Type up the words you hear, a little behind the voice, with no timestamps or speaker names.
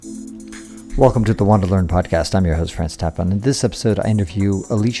Welcome to the Want to Learn podcast. I'm your host, Francis Tappan. In this episode, I interview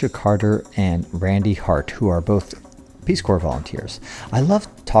Alicia Carter and Randy Hart, who are both Peace Corps volunteers. I love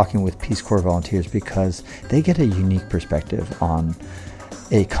talking with Peace Corps volunteers because they get a unique perspective on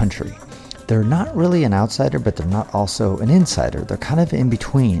a country. They're not really an outsider, but they're not also an insider. They're kind of in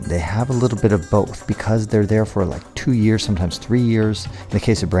between. They have a little bit of both because they're there for like 2 years, sometimes 3 years. In the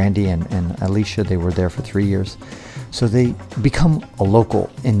case of Randy and Alicia, they were there for 3 years. So they become a local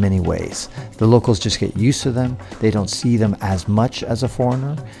in many ways. The locals just get used to them. They don't see them as much as a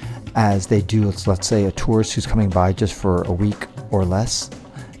foreigner as they do, let's say, a tourist who's coming by just for a week or less.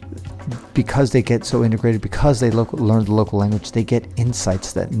 Because they get so integrated, because they learn the local language, they get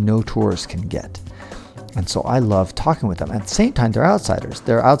insights that no tourist can get. And so I love talking with them. At the same time, they're outsiders.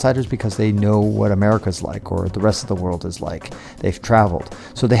 They're outsiders because they know what America's like or the rest of the world is like. They've traveled.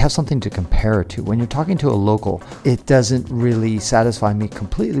 So they have something to compare it to. When you're talking to a local, it doesn't really satisfy me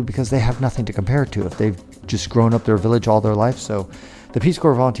completely because they have nothing to compare it to if they've just grown up their village all their life. So the Peace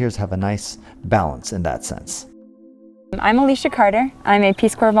Corps volunteers have a nice balance in that sense. I'm Alicia Carter. I'm a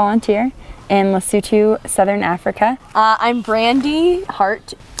Peace Corps volunteer in Lesotho, Southern Africa. I'm Randy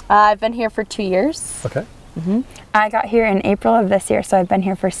Hart. I've been here for 2 years. Okay. Mm-hmm. I got here in April of this year, so I've been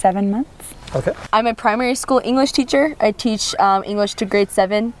here for 7 months. Okay. I'm a primary school English teacher. I teach English to grade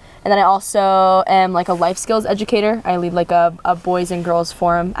 7, and then I also am like a life skills educator. I lead like a boys and girls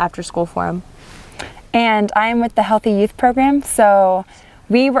forum, after school forum. And I'm with the Healthy Youth Program, so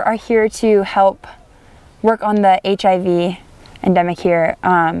we are here to help work on the HIV endemic here.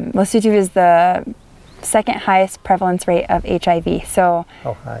 Lesotho is the second highest prevalence rate of HIV. So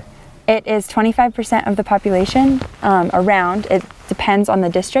hi. It is 25% of the population around. It depends on the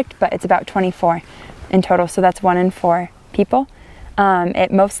district, but it's about 24 in total. So that's 1 in 4 people.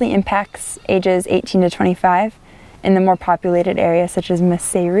 It mostly impacts ages 18 to 25 in the more populated areas such as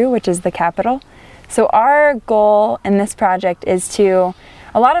Maseru, which is the capital. So our goal in this project is to,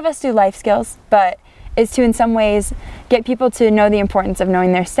 a lot of us do life skills, but is to in some ways get people to know the importance of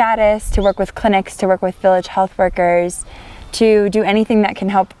knowing their status, to work with clinics, to work with village health workers, to do anything that can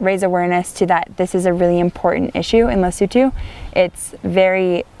help raise awareness to that this is a really important issue in Lesotho. It's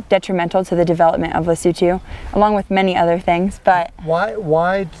very detrimental to the development of Lesotho, along with many other things. But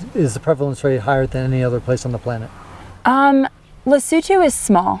Why is the prevalence rate higher than any other place on the planet? Lesotho is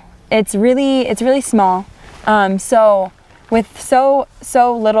small. It's really small. So with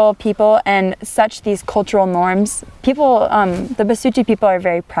so little people and such these cultural norms, people, the Basotho people are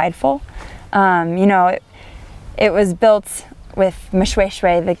very prideful. It was built with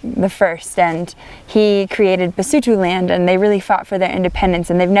Moshoeshoe the first, and he created Basotho land, and they really fought for their independence,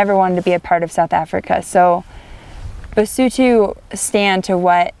 and they've never wanted to be a part of South Africa. So Basotho stand to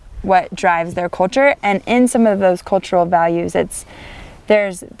what drives their culture, and in some of those cultural values,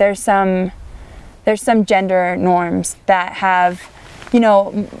 there's some gender norms that have,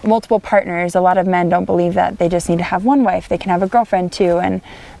 multiple partners. A lot of men don't believe that they just need to have one wife. They can have a girlfriend too. And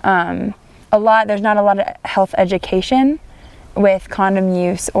there's not a lot of health education with condom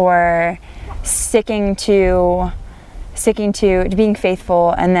use or sticking to being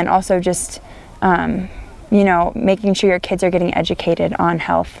faithful, and then also just, making sure your kids are getting educated on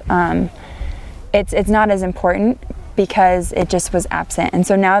health. It's not as important because it just was absent. And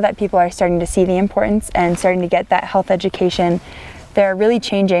so now that people are starting to see the importance and starting to get that health education, they're really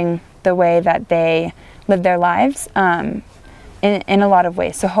changing the way that they live their lives in a lot of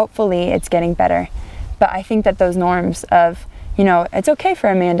ways. So hopefully it's getting better. But I think that those norms of, it's okay for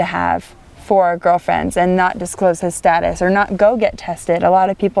a man to have 4 girlfriends and not disclose his status or not go get tested. A lot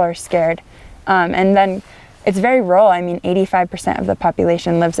of people are scared. And then it's very rural. 85% of the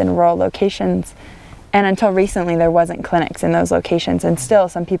population lives in rural locations. And until recently, there wasn't clinics in those locations. And still,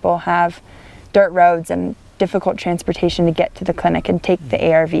 some people have dirt roads and difficult transportation to get to the clinic and take the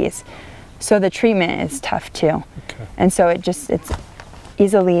ARVs. So the treatment is tough too. Okay. And so it's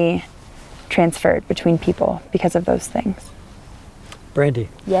easily transferred between people because of those things. Brandy.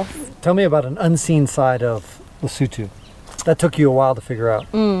 Yes. Tell me about an unseen side of Lesotho. That took you a while to figure out.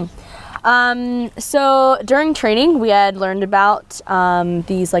 So during training, we had learned about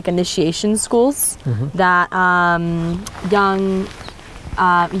these like initiation schools that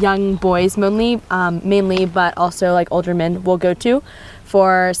young boys mainly, but also like older men will go to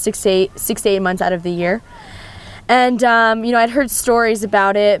for 6 to 8 months out of the year. And I'd heard stories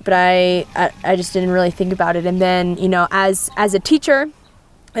about it, but I just didn't really think about it. And then as a teacher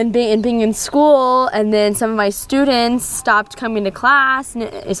and being in school, and then some of my students stopped coming to class,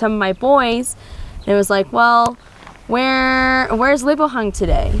 and some of my boys, and it was like, well, where's Lebohang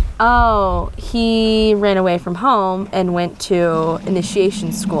today? Oh, he ran away from home and went to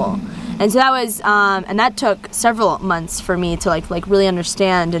initiation school. And so that was, and that took several months for me to like really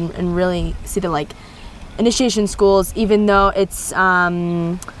understand and really see that like initiation schools, even though it's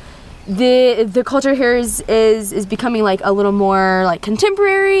the culture here is becoming like a little more like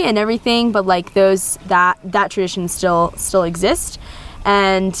contemporary and everything, but like that tradition still exists,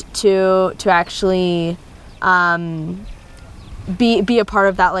 and to actually be a part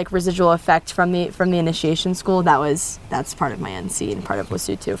of that like residual effect from the initiation school, that's part of my NC and part of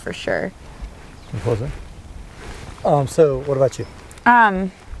Lesotho for sure. So what about you?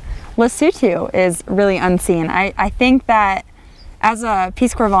 Lesotho is really unseen. I think that as a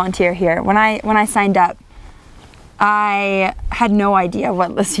Peace Corps volunteer here, when I signed up, I had no idea what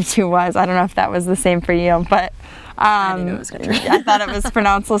Lesotho was. I don't know if that was the same for you, but I didn't know it was country. I thought it was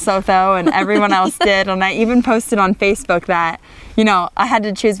pronounced Lesotho, and everyone else did. And I even posted on Facebook that, I had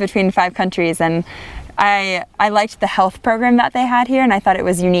to choose between 5 countries, and I liked the health program that they had here, and I thought it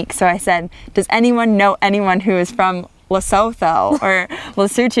was unique. So I said, does anyone know anyone who is from Lesotho or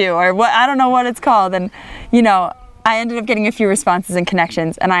Lesotho or what? I don't know what it's called. And, I ended up getting a few responses and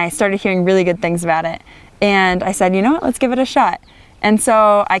connections, and I started hearing really good things about it. And I said, you know what, let's give it a shot. And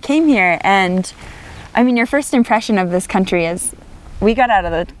so I came here, and I mean, your first impression of this country is, we got out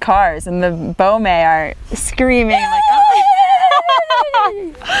of the cars and the Bome are screaming like, oh.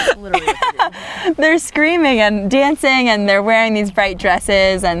 Literally what they do. They're screaming and dancing, and they're wearing these bright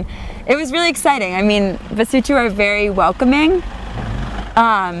dresses, and it was really exciting. I mean, Basotho are very welcoming.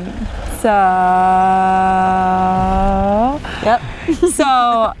 Yep.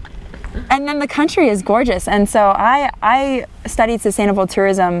 So, and then the country is gorgeous. And so I studied sustainable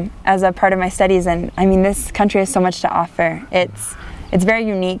tourism as a part of my studies. And I mean, this country has so much to offer. It's very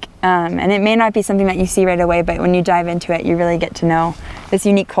unique. And it may not be something that you see right away, but when you dive into it, you really get to know this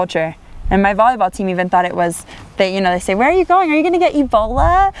unique culture. And my volleyball team even thought it was, they say, where are you going? Are you going to get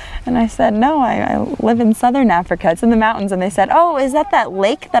Ebola? And I said, no, I live in southern Africa. It's in the mountains. And they said, oh, is that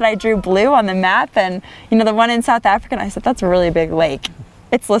lake that I drew blue on the map? And, the one in South Africa? And I said, that's a really big lake.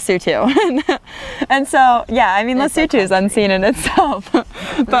 It's Lesotho. And so, yeah, I mean, Lesotho is unseen in itself.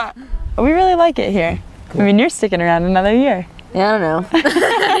 But we really like it here. Cool. I mean, you're sticking around another year. Yeah, I don't know.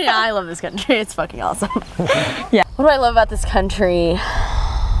 Yeah, I love this country. It's fucking awesome. Yeah. What do I love about this country?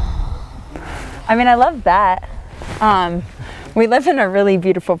 I mean, I love that. We live in a really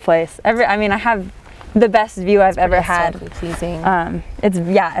beautiful place. I have the best view I've ever had. Aesthetically pleasing. It's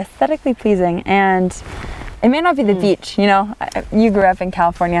aesthetically pleasing, and it may not be the beach. You grew up in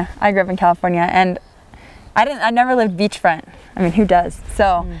California. I grew up in California, and I never lived beachfront. I mean, who does?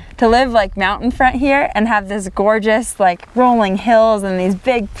 So to live like mountain front here and have this gorgeous like rolling hills and these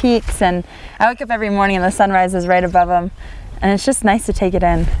big peaks, and I wake up every morning and the sun rises right above them. And it's just nice to take it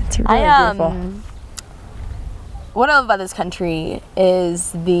in. It's really beautiful. What I love about this country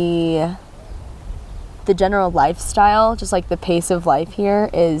is the general lifestyle, just like the pace of life here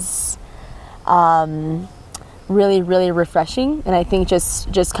is really, really refreshing. And I think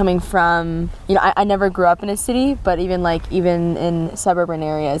just coming from, I never grew up in a city, but even in suburban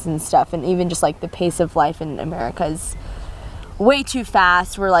areas and stuff, and even just like the pace of life in America is way too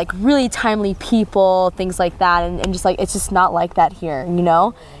fast. We're like really timely people, things like that, and just like it's just not like that here.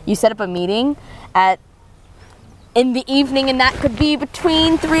 You set up a meeting in the evening, and that could be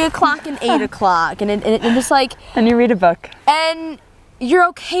between 3 o'clock and 8 o'clock, and just like, and you read a book, and you're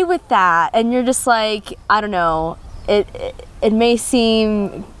okay with that, and you're just like, I don't know, it may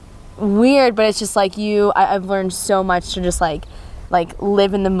seem weird, but it's just like I've learned so much to just like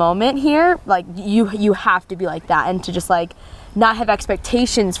live in the moment here. Like you have to be like that, and to just like not have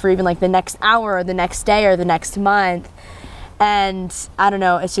expectations for even like the next hour or the next day or the next month. And I don't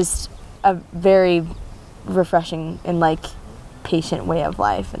know, it's just a very refreshing and like patient way of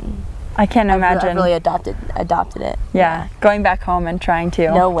life, and I can't imagine. I've really adopted it. Yeah, going back home and trying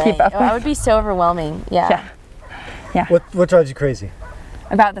to no way. keep up with. It would be so overwhelming. Yeah. What drives you crazy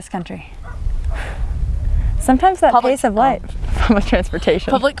about this country? Sometimes that pace of life. Public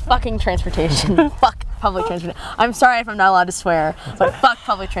transportation. Public fucking transportation. Fuck public transportation. I'm sorry if I'm not allowed to swear, but fuck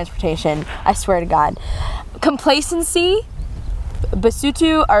public transportation. I swear to God. Complacency.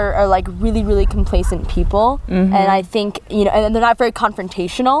 Basotho are like really, really complacent people, and I think and they're not very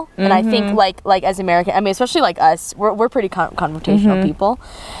confrontational. And I think like as American, I mean, especially like us, we're pretty confrontational people,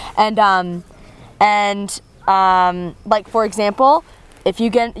 and like for example, if you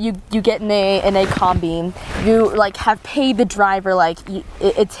get in a combi, you like have paid the driver, like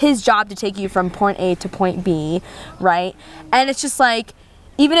it's his job to take you from point A to point B, right? And it's just like,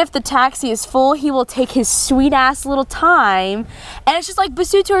 even if the taxi is full, he will take his sweet ass little time, and it's just like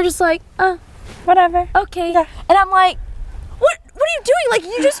Basotho are just like, whatever, okay, yeah. And I'm like, what are you doing? Like,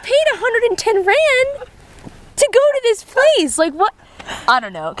 you just paid 210 rand to go to this place. Like, what? I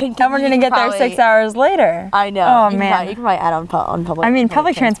don't know. And we're going to get there 6 hours later. I know. Oh, you man. You can probably add on public. I mean,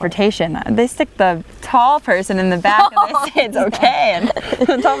 public transportation. They stick the tall person in the back and they say it's okay. And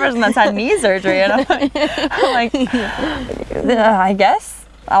the tall person that's had knee surgery. And I'm like I guess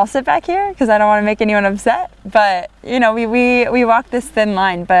I'll sit back here because I don't want to make anyone upset. But, you know, we walk this thin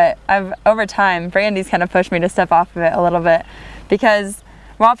line. But over time, Brandy's kind of pushed me to step off of it a little bit because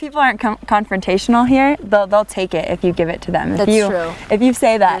while people aren't confrontational here, they'll take it if you give it to them. That's true. If you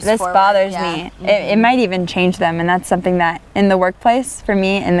say that, this bothers me, Mm-hmm. it might even change them, and that's something that in the workplace for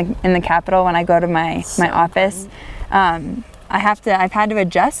me in the Capitol when I go to my office, I've had to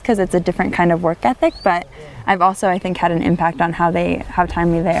adjust because it's a different kind of work ethic, but I've also I think had an impact on how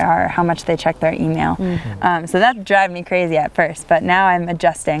timely they are, how much they check their email. Mm-hmm. So that drove me crazy at first, but now I'm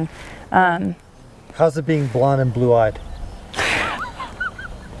adjusting. How's it being blonde and blue-eyed?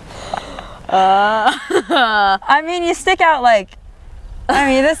 I mean, you stick out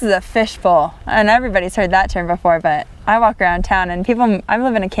this is a fishbowl, and everybody's heard that term before, but I walk around town and I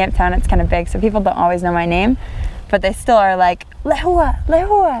live in a camp town, it's kind of big, so people don't always know my name, but they still are like, Lehua,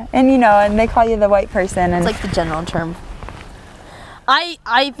 Lehua, and and they call you the white person. And it's like the general term.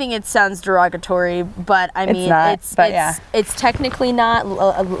 I think it sounds derogatory, but I mean, it's technically not.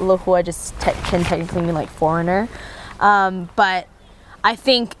 Lehua just can technically mean like foreigner, but I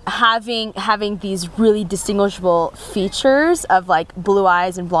think having these really distinguishable features of like blue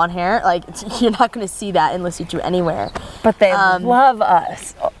eyes and blonde hair, like you're not going to see that in Lesotho anywhere. But they love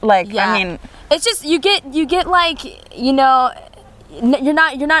us. I mean, it's just you get like you're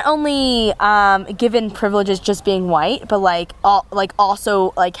not only given privileges just being white, but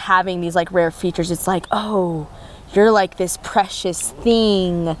also having these like rare features. It's like, oh, you're like this precious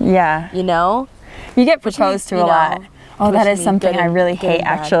thing. Yeah. You get proposed to a lot. Oh, that is something I really hate,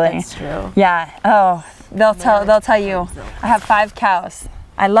 actually. That's true. Yeah. Oh, they'll tell you, I have 5 cows.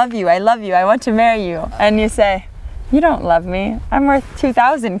 I love you. I want to marry you. And you say, you don't love me. I'm worth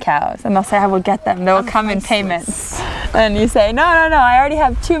 2,000 cows. And they'll say, I will get them. They'll come in payments. And you say, no. I already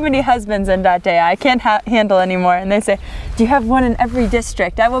have too many husbands in that day. I can't handle anymore. And they say, do you have one in every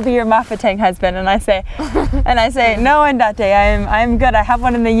district? I will be your Mafeteng husband. And I say, no, in that day. I'm good. I have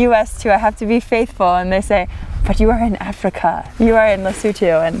one in the U.S. too. I have to be faithful. And they say, but you are in Africa. You are in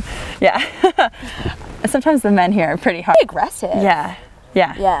Lesotho. And yeah. Sometimes the men here are pretty hard. Aggressive. Yeah.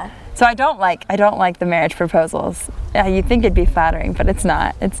 So I don't like the marriage proposals. Yeah, you'd think it'd be flattering, but it's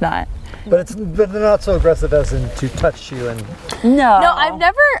not. But they're not so aggressive as in to touch you and. No,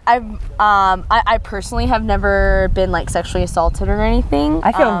 I personally have never been like sexually assaulted or anything.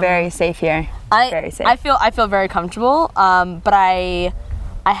 I feel very safe here. Very safe. I feel very comfortable. But I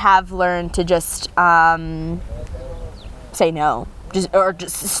have learned to just say no, just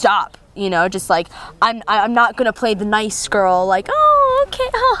stop. Just like I'm not gonna play the nice girl. Like, oh, okay,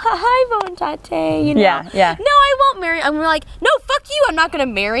 oh, hi, Vontate. Yeah. No, I won't marry. I'm like, no, fuck you. I'm not gonna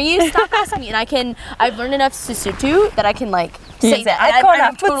marry you. Stop asking me. And I've learned enough Sesotho that I can like say that.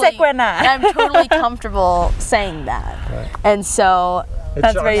 I'm totally comfortable saying that. Right. And so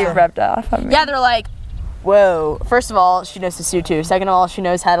that's where you rubbed off on me. Yeah, they're like, whoa, first of all, she knows Sesotho. Second of all, she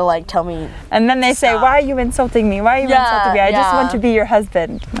knows how to like tell me. And then they say, why are you insulting me? Why are you insulting me? I just want to be your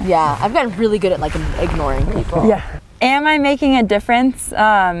husband. Yeah, I've gotten really good at like ignoring people. Yeah. Am I making a difference?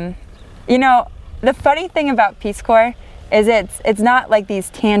 The funny thing about Peace Corps is it's not like these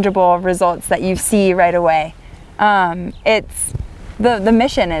tangible results that you see right away. It's the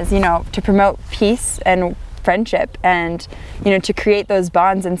mission is, to promote peace and friendship and to create those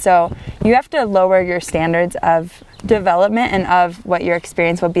bonds, and so you have to lower your standards of development and of what your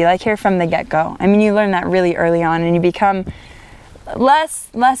experience will be like here from the get-go. I mean, you learn that really early on and you become less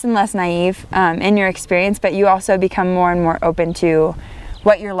and less naive in your experience, but you also become more and more open to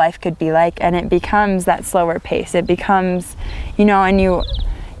what your life could be like, and it becomes that slower pace. It becomes and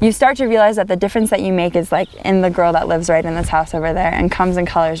you start to realize that the difference that you make is like in the girl that lives right in this house over there and comes and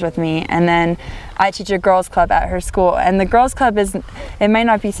colors with me. And then I teach a girls club at her school, and the girls club it might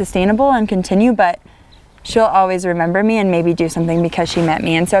not be sustainable and continue, but she'll always remember me and maybe do something because she met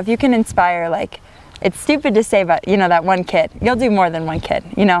me. And so if you can inspire, like, it's stupid to say, but that one kid, you'll do more than one kid.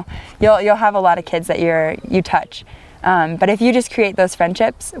 You'll have a lot of kids that you touch. But if you just create those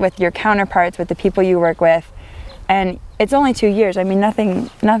friendships with your counterparts, with the people you work with, and it's only 2 years. I mean,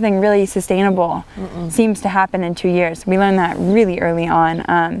 nothing really sustainable seems to happen in 2 years. We learned that really early on.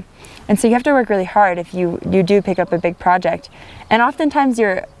 And so you have to work really hard if you do pick up a big project. And oftentimes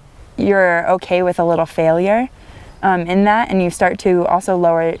you're okay with a little failure in that, and you start to also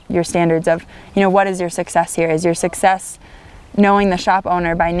lower your standards of, what is your success here? Is your success knowing the shop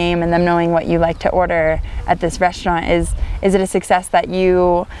owner by name and them knowing what you like to order at this restaurant? Is it a success that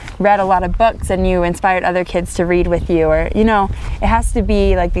you read a lot of books and you inspired other kids to read with you? Or, you know, it has to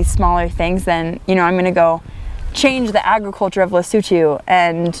be like these smaller things than, you know, I'm going to go change the agriculture of Lesotho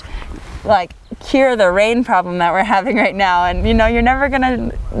and like cure the rain problem that we're having right now. And, you know, you're never going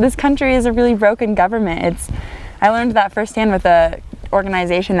to, this country is a really broken government. I learned that firsthand with a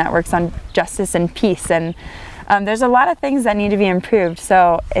organization that works on justice and peace, and there's a lot of things that need to be improved.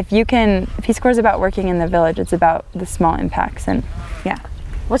 So if you can, Peace Corps is about working in the village. It's about the small impacts, and yeah.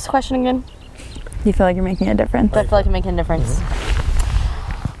 What's the question again? Do you feel like you're making a difference? I feel like I'm making a difference.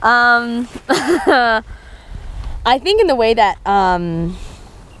 I think in the way that I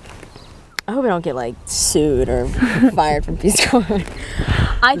hope I don't get like sued or fired from Peace Corps.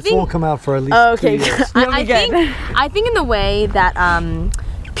 This won't come out for at least 2 years. I think in the way that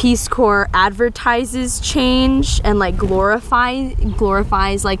Peace Corps advertises change and like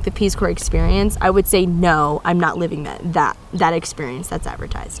glorifies like the Peace Corps experience, I would say no, I'm not living that experience that's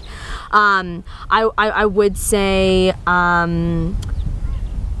advertised. I would say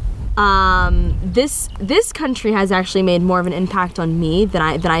this country has actually made more of an impact on me than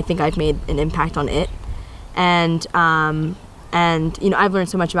I think I've made an impact on it, and you know, I've learned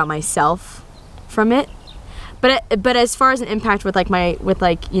so much about myself from it. But as far as an impact with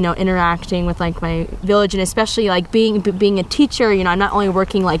you know, interacting with like my village, and especially like being a teacher, you know, I'm not only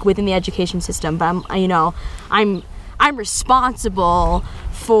working like within the education system, but I'm responsible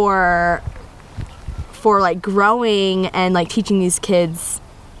for like growing and like teaching these kids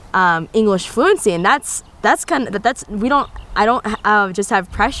English fluency, and I don't just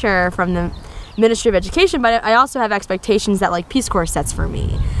have pressure from the Ministry of Education, but I also have expectations that like Peace Corps sets for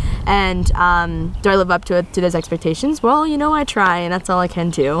me. And do I live up to those expectations? Well, you know, I try, and that's all I can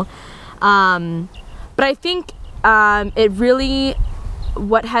do. But I think it really,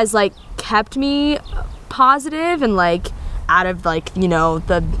 what has like kept me positive and like out of like, you know,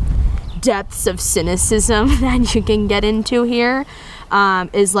 the depths of cynicism that you can get into here,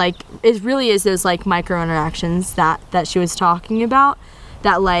 is those like micro interactions that she was talking about,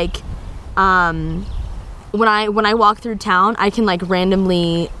 that like when I walk through town, I can like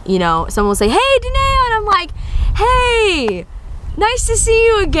randomly, you know, someone will say, "Hey, Danae," and I'm like, "Hey, nice to see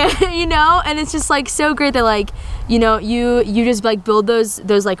you again," you know, and it's just like so great that like, you know, you just like build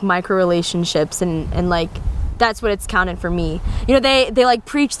those like micro relationships, and like that's what it's counted for me. You know, they like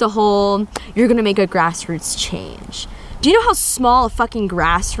preach the whole, you're gonna make a grassroots change. Do you know how small a fucking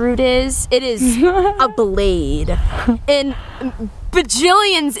grassroot is? It is a blade in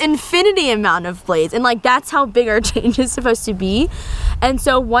bajillions, infinity amount of blades, and like that's how big our change is supposed to be. And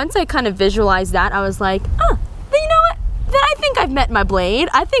so once I kind of visualized that, I was like, oh, you know what? Then I think I've met my blade.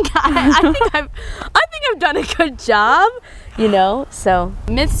 I think I've done a good job, you know. So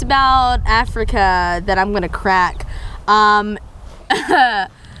myths about Africa that I'm gonna crack.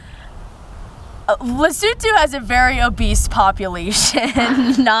 Lesotho has a very obese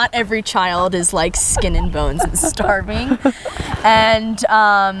population. Not every child is like skin and bones and starving, and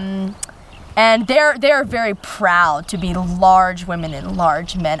they are very proud to be large women and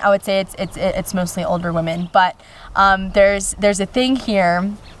large men. I would say it's mostly older women, but there's a thing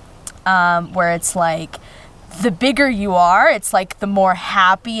here where it's like, the bigger you are, it's like the more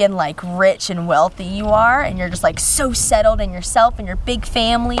happy and like rich and wealthy you are, and you're just like so settled in yourself and your big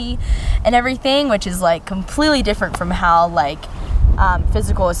family and everything, which is like completely different from how like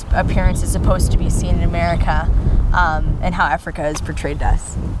physical appearance is supposed to be seen in America, and how Africa is portrayed to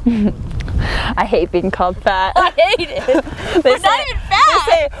us. I hate being called fat. I hate it. We're not even fat. They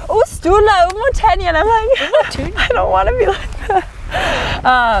say, "Oh, Stula, Umotenya," and I'm like, I don't want to be like that.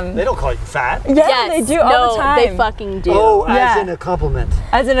 They don't call you fat. Yeah, yes, they do all the time. They fucking do. Oh, as in a compliment.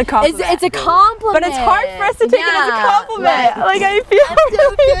 As in a compliment. It's a compliment. But it's hard for us to take it as a compliment. Like, I feel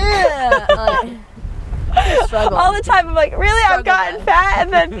really struggle. All the time I'm like, really? I've gotten fat?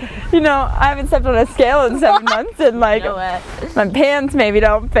 And then, you know, I haven't stepped on a scale in 7 months, and like, my pants maybe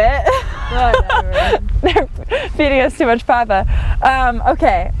don't fit. They're feeding us too much papa.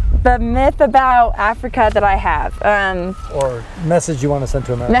 Okay. The myth about Africa that I have. Or message you want to send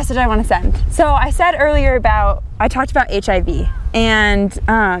to America. Message I want to send. So I said earlier I talked about HIV, and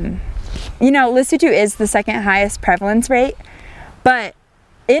you know, Lesotho is the second highest prevalence rate, but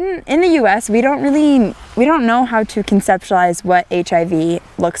in the US we don't know how to conceptualize what HIV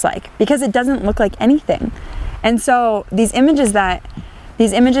looks like, because it doesn't look like anything. And so these images that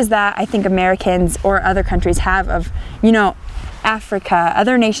I think Americans or other countries have of, you know, Africa,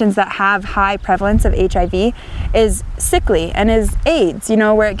 other nations that have high prevalence of HIV, is sickly and is AIDS,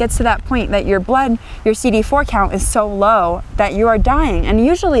 where it gets to that point that your CD4 count is so low that you are dying. And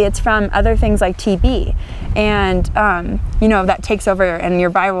usually it's from other things like TB, and, that takes over and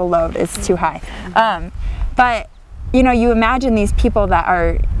your viral load is too high. But, you imagine these people that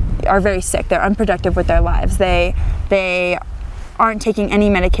are very sick, they're unproductive with their lives, they aren't taking any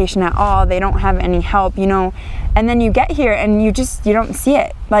medication at all, they don't have any help, and then you get here and you don't see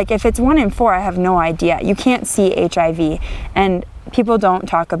it. Like if it's 1 in 4, I have no idea. You can't see HIV, and people don't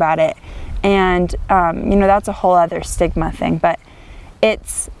talk about it, and that's a whole other stigma thing, but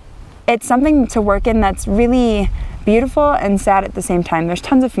it's something to work in that's really beautiful and sad at the same time. There's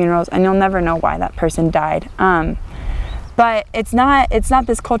tons of funerals and you'll never know why that person died, but it's not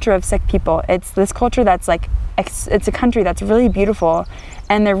this culture of sick people. It's this culture that's like, it's a country that's really beautiful,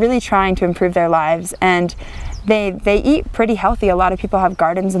 and they're really trying to improve their lives, and they eat pretty healthy. A lot of people have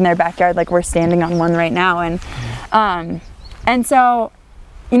gardens in their backyard, like we're standing on one right now, and so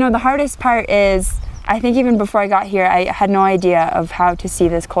the hardest part is, I think even before I got here, I had no idea of how to see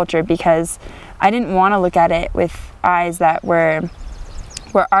this culture, because I didn't want to look at it with eyes that were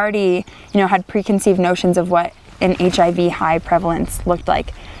already, had preconceived notions of what an HIV high prevalence looked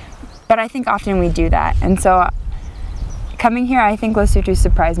like. But I think often we do that. And so coming here, I think Lesotho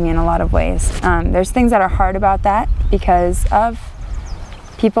surprised me in a lot of ways. There's things that are hard about that because of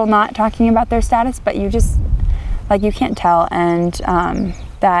people not talking about their status, but you can't tell. And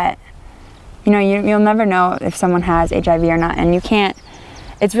that, you'll never know if someone has HIV or not. And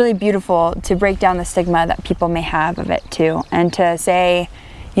it's really beautiful to break down the stigma that people may have of it too. And to say,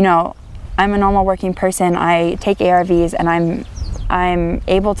 I'm a normal working person, I take ARVs, and I'm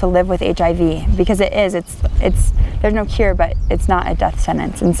able to live with HIV, because it's there's no cure, but it's not a death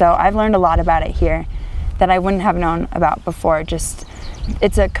sentence. And so I've learned a lot about it here that I wouldn't have known about before. Just,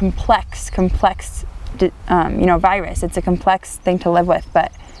 it's a complex virus. It's a complex thing to live with,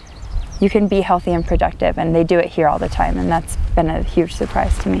 but you can be healthy and productive, and they do it here all the time, and that's been a huge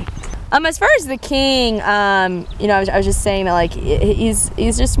surprise to me. As far as the king, I was just saying that, like, he's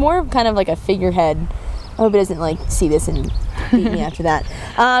just more of kind of like a figurehead. I hope he doesn't see this and beat me after that.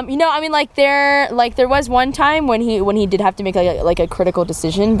 There was one time when he did have to make a critical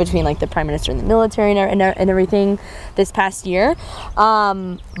decision between the prime minister and the military and everything this past year.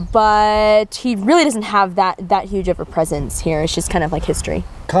 But he really doesn't have that huge of a presence here. It's just kind of like history.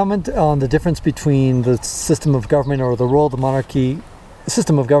 Comment on the difference between the system of government, or the role of the monarchy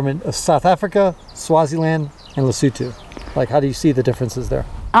system of government of South Africa, Swaziland, and Lesotho. How do you see the differences there?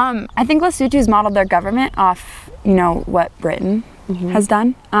 I think Lesotho's modeled their government off, what Britain has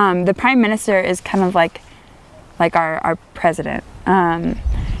done. The prime minister is kind of like our president.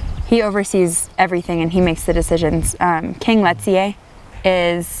 He oversees everything and he makes the decisions. King Letsie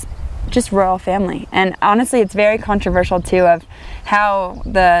is just royal family. And honestly, it's very controversial too of how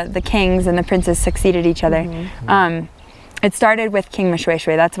the kings and the princes succeeded each other. Mm-hmm. It started with King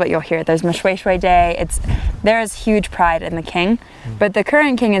Moshoeshoe. That's what you'll hear. There's Moshoeshoe Day. There's huge pride in the king, but the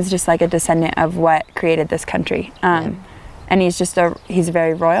current king is just like a descendant of what created this country. And he's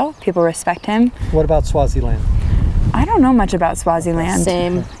very royal. People respect him. What about Swaziland? I don't know much about Swaziland.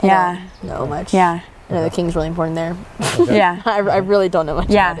 Same. Yeah. Not much. Yeah. I know the king's really important there. Okay. Yeah. I really don't know much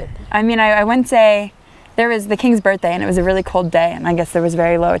about it. I mean, I wouldn't say. There was the king's birthday, and it was a really cold day, and I guess there was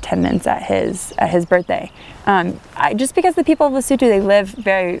very low attendance at his birthday. Just because the people of Lesotho, they live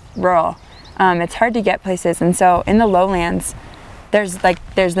very rural. It's hard to get places, and so in the lowlands, there's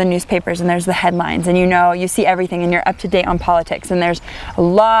the newspapers and there's the headlines, and you see everything, and you're up to date on politics. And there's a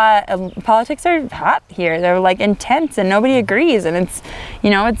lot of politics are hot here. They're intense, and nobody agrees, and it's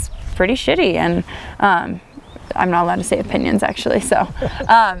pretty shitty. And I'm not allowed to say opinions actually, so.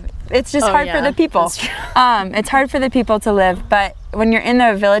 It's just hard for the people. It's hard for the people to live, but when you're in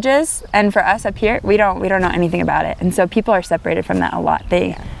the villages, and for us up here, we don't know anything about it, and so people are separated from that a lot.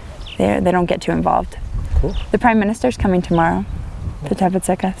 They don't get too involved. Cool. The prime minister's coming tomorrow to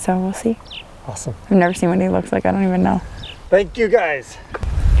Thaba-Tseka, so we'll see. Awesome. I've never seen what he looks like. I don't even know. Thank you guys.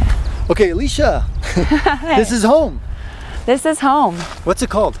 Okay, Alicia, this is home. This is home. What's it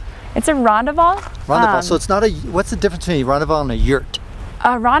called? It's a rondavel. Rondavel. So it's not what's the difference between a rondavel and a yurt?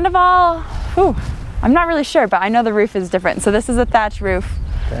 A rondavel, I'm not really sure, but I know the roof is different. So this is a thatch roof,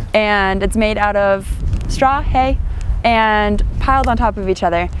 okay, and it's made out of straw, hay, and piled on top of each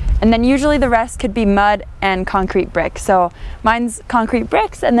other. And then usually the rest could be mud and concrete bricks. So mine's concrete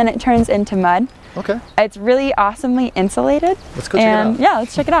bricks, and then it turns into mud. Okay. It's really awesomely insulated. Let's go check it out. Yeah,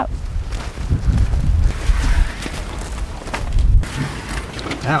 let's check it out.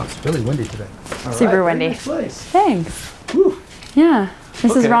 Wow, it's really windy today. Super windy. Nice place. Thanks. Whew. Yeah.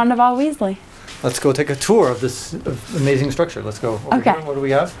 This is Okay. Rondaval Weasley. Let's go take a tour of this amazing structure. Let's go over Okay. here. What do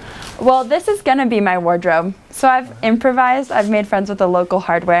we have? Well, this is gonna be my wardrobe. So I've improvised. I've made friends with the local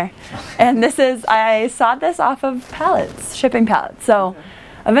hardware, and I sawed this off of pallets, shipping pallets. So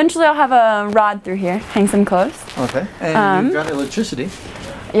eventually I'll have a rod through here, hang some clothes. Okay. And you've got electricity.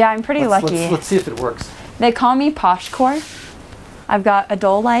 Yeah, I'm pretty lucky. Let's see if it works. They call me Poshcore. I've got a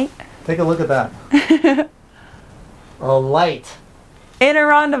dole light Take a look at that. A light. in a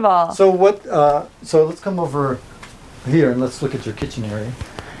Rondaval. So what? So let's come over here and let's look at your kitchen area.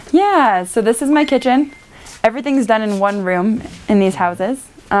 Yeah, so this is my kitchen. Everything's done in one room in these houses.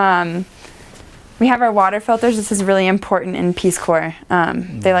 We have our water filters. This is really important in Peace Corps.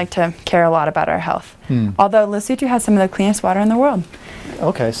 They like to care a lot about our health. Although Lesotho has some of the cleanest water in the world.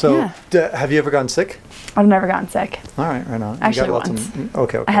 Okay. So Yeah. have you ever gotten sick? I've never gotten sick. All right. Right on. You Actually, got lots once.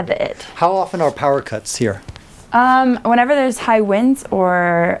 Okay. I had the it. How often are power cuts here? Whenever there's high winds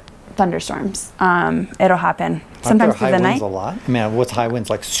or thunderstorms, it'll happen. Sometimes through high the winds night. a lot. I mean, what's high winds?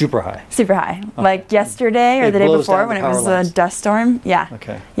 Like super high. Super high. Like yesterday or It the day blows before down when the it was power lines. a dust storm. Yeah.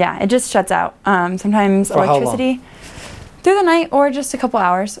 Okay. Yeah, it just shuts out. Sometimes For how long? electricity through the night or just a couple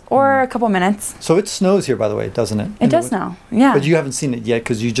hours or a couple minutes. So it snows here, by the way, doesn't it? It does snow. Yeah. But you haven't seen it yet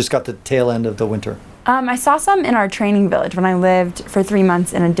because you just got the tail end of the winter. I saw some in our training village when I lived for 3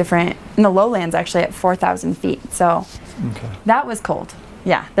 months in the lowlands actually at 4,000 feet. So Okay. that was cold.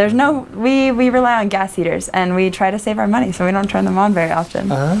 Yeah, there's no, we rely on gas heaters and we try to save our money so we don't turn them on very often.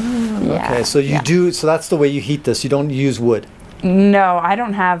 Yeah, Okay. So you yeah. do. So that's the way you heat this. You don't use wood. No, I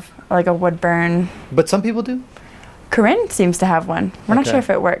don't have like a wood burn. But some people do. Corinne seems to have one. We're not Okay. sure if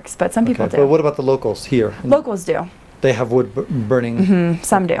it works, but some people Okay. do. But what about the locals here? Locals do. They have wood burning.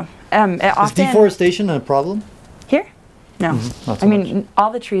 Some do. It Is often deforestation a problem? here? No. Not so I mean,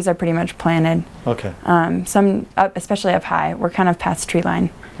 all the trees are pretty much planted. Okay. Some, especially up high, we're kind of past tree line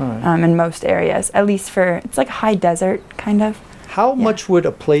All right. in most areas. At least it's like high desert kind of. How much would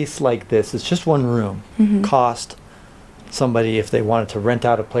a place like this, it's just one room, cost somebody if they wanted to rent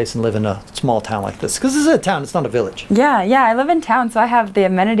out a place and live in a small town like this? Because this is a town, it's not a village. Yeah. I live in town, so I have the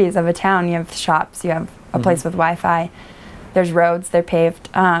amenities of a town. You have shops, you have a place with Wi-Fi. There's roads, they're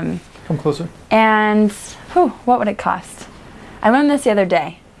paved. Come closer. And what would it cost? I learned this the other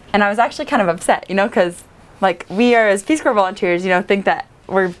day, and I was actually kind of upset, because like we are as Peace Corps volunteers, think that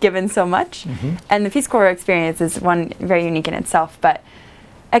we're given so much, and the Peace Corps experience is one very unique in itself. But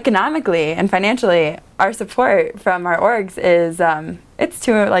economically and financially, our support from our orgs is it's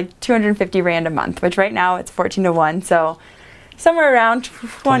 250 rand a month, which right now it's 14 to 1, so somewhere around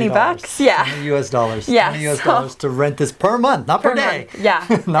 20 bucks. Yeah. US dollars. Yeah, 20 US so- dollars to rent this per month, not per day. month. Yeah.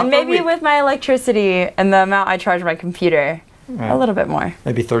 Not And per maybe week. with my electricity and the amount I charge my computer, Right. a little bit more.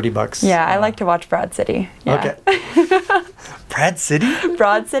 Maybe 30 bucks. Yeah, I like to watch Broad City. Yeah. Okay. Brad City?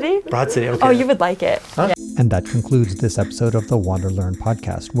 Broad City? Broad City, okay. Oh, you would like it. Huh? Yeah. And that concludes this episode of the Wander Learn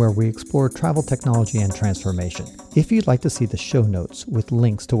podcast, where we explore travel technology and transformation. If you'd like to see the show notes with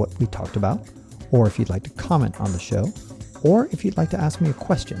links to what we talked about, or if you'd like to comment on the show, or if you'd like to ask me a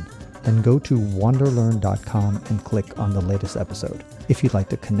question, then go to wanderlearn.com and click on the latest episode. If you'd like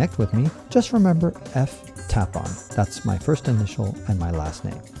to connect with me, just remember FTapon. That's my first initial and my last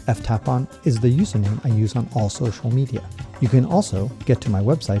name. FTapon is the username I use on all social media. You can also get to my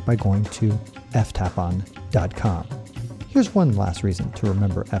website by going to ftapon.com. Here's one last reason to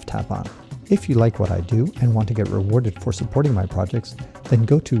remember FTapon. If you like what I do and want to get rewarded for supporting my projects, then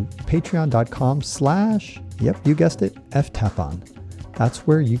go to patreon.com/ yep, you guessed it, FTapon. That's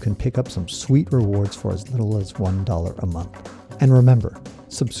where you can pick up some sweet rewards for as little as $1 a month. And remember,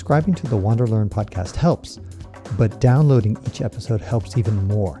 subscribing to the Wander Learn podcast helps, but downloading each episode helps even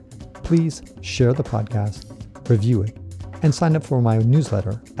more. Please share the podcast, review it, and sign up for my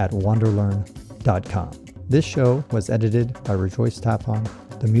newsletter at wanderlearn.com. This show was edited by Rejoice Tapon.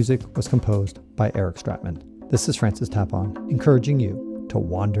 The music was composed by Eric Stratman. This is Francis Tapon, encouraging you to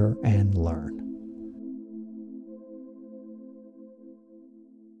wander and learn.